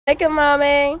Thank you,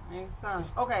 Mommy. Makes sense.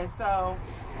 Okay, so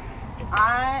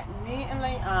me and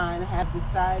Leon have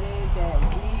decided that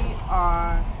we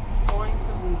are going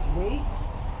to lose weight.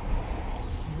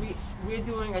 We're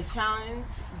doing a challenge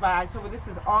by October. This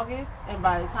is August, and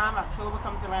by the time October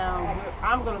comes around,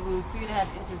 I'm going to lose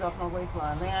 3.5 inches off my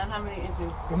waistline. Leon, how many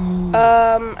inches?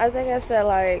 I think I said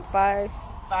like 5.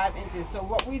 5 inches. So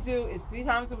what we do is 3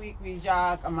 times a week we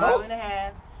jog 1.5 miles,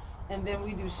 and then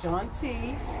we do Shaun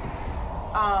T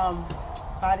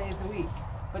 5 days a week.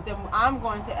 But then I'm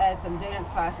going to add some dance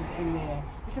classes in there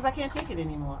because I can't take it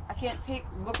anymore. I can't take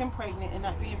looking pregnant and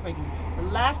not being pregnant. The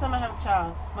last time I have a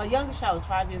child, my youngest child is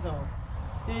 5 years old.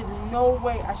 There's no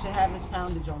way I should have this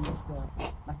poundage on me still.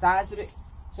 My thighs are big.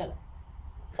 Shut up.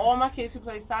 All my kids who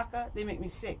play soccer, they make me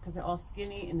sick because they're all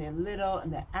skinny and they're little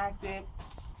and they're active.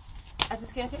 I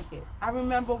just can't take it. I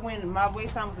remember when my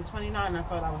waistline was a 29, I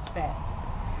thought I was fat.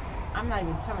 I'm not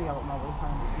even telling y'all what my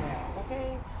waistline is now,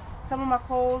 okay? Some of my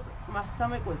clothes, my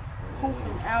stomach was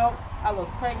poofing out. I look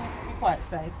pregnant. Be quiet,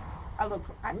 safe. I just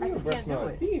can't do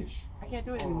it. I can't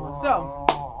do it anymore. So,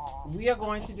 we are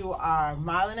going to do our 1.5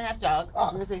 mile jog.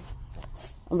 Let me see.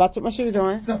 I'm about to put my shoes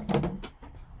on.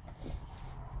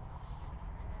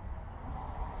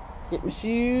 Get my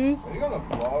shoes. Are you gonna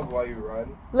vlog while you run?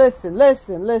 Listen.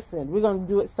 We're gonna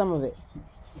do it, some of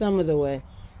the way.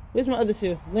 Where's my other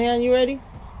shoe? Leon, you ready?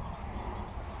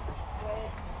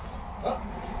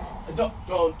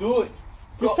 Don't do it.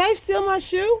 Did Safe steal my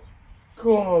shoe?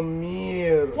 Come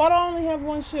here. Why do I only have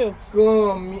one shoe?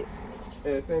 Come here.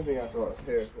 Yeah, same thing I thought.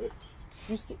 Here.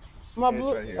 You see my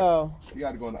blue? Right here. Oh. You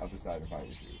gotta go on the other side and find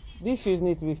your shoes. These shoes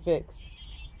need to be fixed.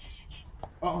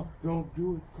 Oh, don't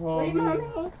do it. Come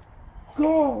here.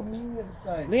 Go. Lean the other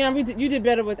side. Leon, you did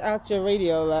better without your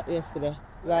radio yesterday.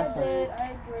 Last time.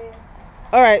 I agree.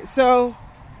 All right, so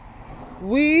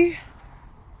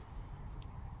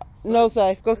no,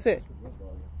 Safe, go sit.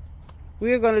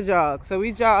 We are going to jog. So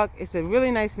we jog. It's a really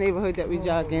nice neighborhood that we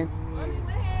jog in.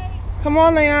 Come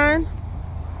on, Leon.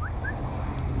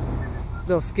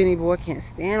 Little skinny boy can't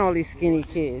stand all these skinny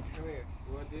kids.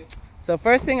 So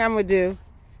first thing I'm going to do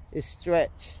is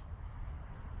stretch.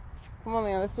 Come on,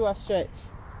 Leon, let's do our stretch.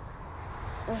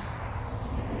 You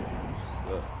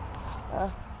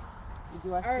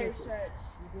do our Already stretch. stretch.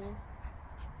 You do?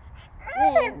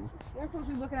 Yeah. You're supposed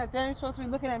to be looking at them. You're supposed to be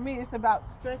looking at me. It's about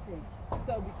stretching. So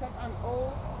because I'm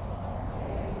old,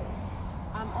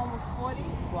 I'm almost 40.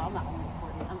 Well, I'm not almost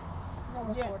 40. I'm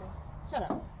almost 40. Shut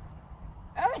up.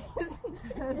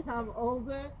 Because I'm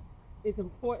older, it's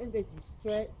important that you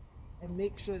stretch and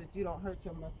make sure that you don't hurt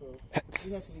your muscles.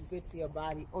 You have to be good to your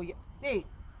body, or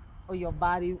your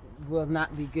body will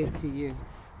not be good to you.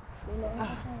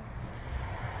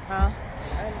 Huh?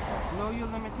 Know your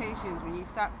limitations. When you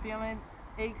stop feeling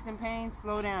aches and pains,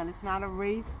 slow down. It's not a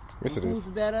race. Yes, it is. Who's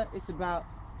better? It's about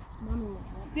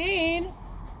Dean.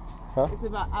 Huh? It's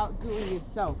about outdoing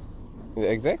yourself. Yeah,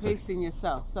 exactly. Pacing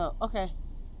yourself. So, okay.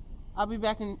 I'll be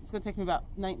back in, it's going to take me about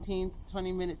 19,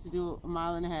 20 minutes to do 1.5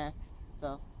 miles.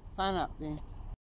 So, sign up, Dean.